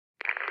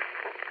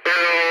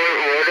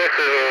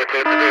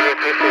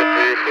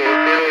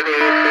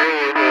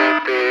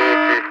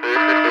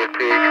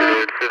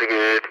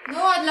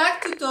Now I'd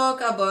like to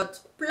talk about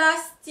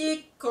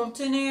plastic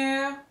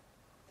container,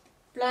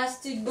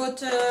 plastic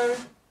bottle,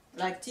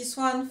 like this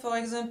one for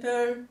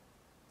example,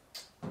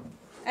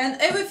 and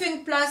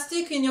everything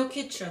plastic in your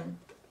kitchen.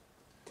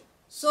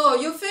 So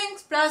you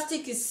think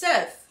plastic is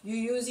safe, you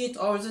use it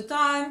all the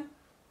time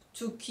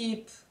to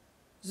keep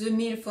the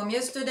meal from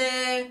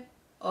yesterday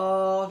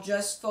or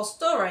just for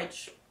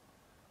storage.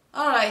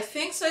 Alright,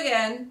 thanks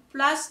again.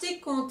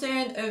 Plastic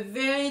contains a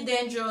very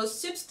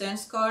dangerous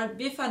substance called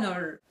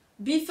bisphenol.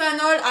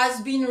 Bisphenol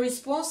has been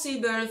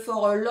responsible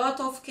for a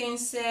lot of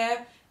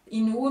cancer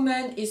in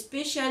women,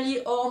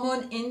 especially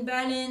hormone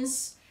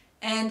imbalance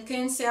and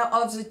cancer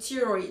of the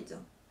thyroid.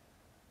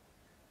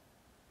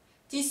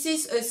 This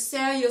is a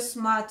serious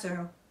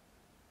matter,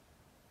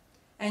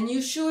 and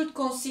you should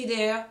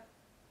consider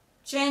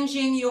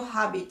changing your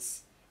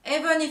habits.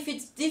 Even if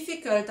it's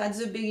difficult at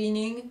the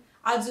beginning,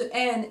 at the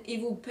end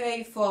it will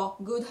pay for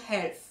good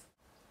health.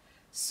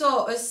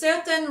 So a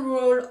certain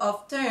rule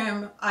of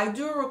thumb I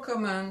do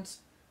recommend.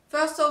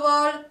 First of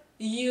all,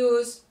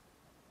 use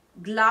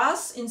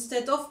glass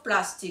instead of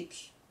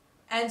plastic.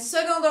 And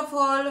second of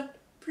all,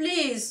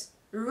 please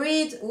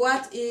read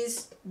what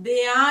is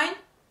behind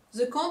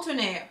the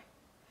container.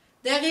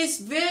 There is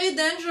very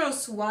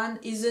dangerous one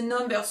is the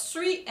number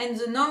 3 and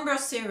the number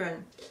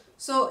 7.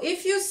 So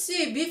if you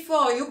see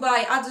before you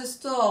buy at the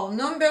store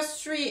number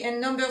 3 and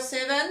number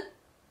 7,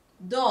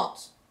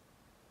 don't.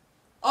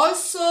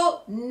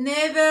 Also,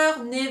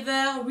 never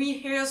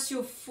rehearse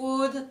your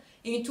food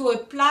into a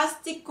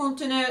plastic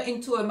container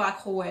into a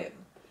microwave.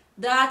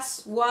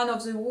 That's one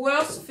of the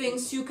worst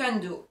things you can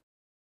do.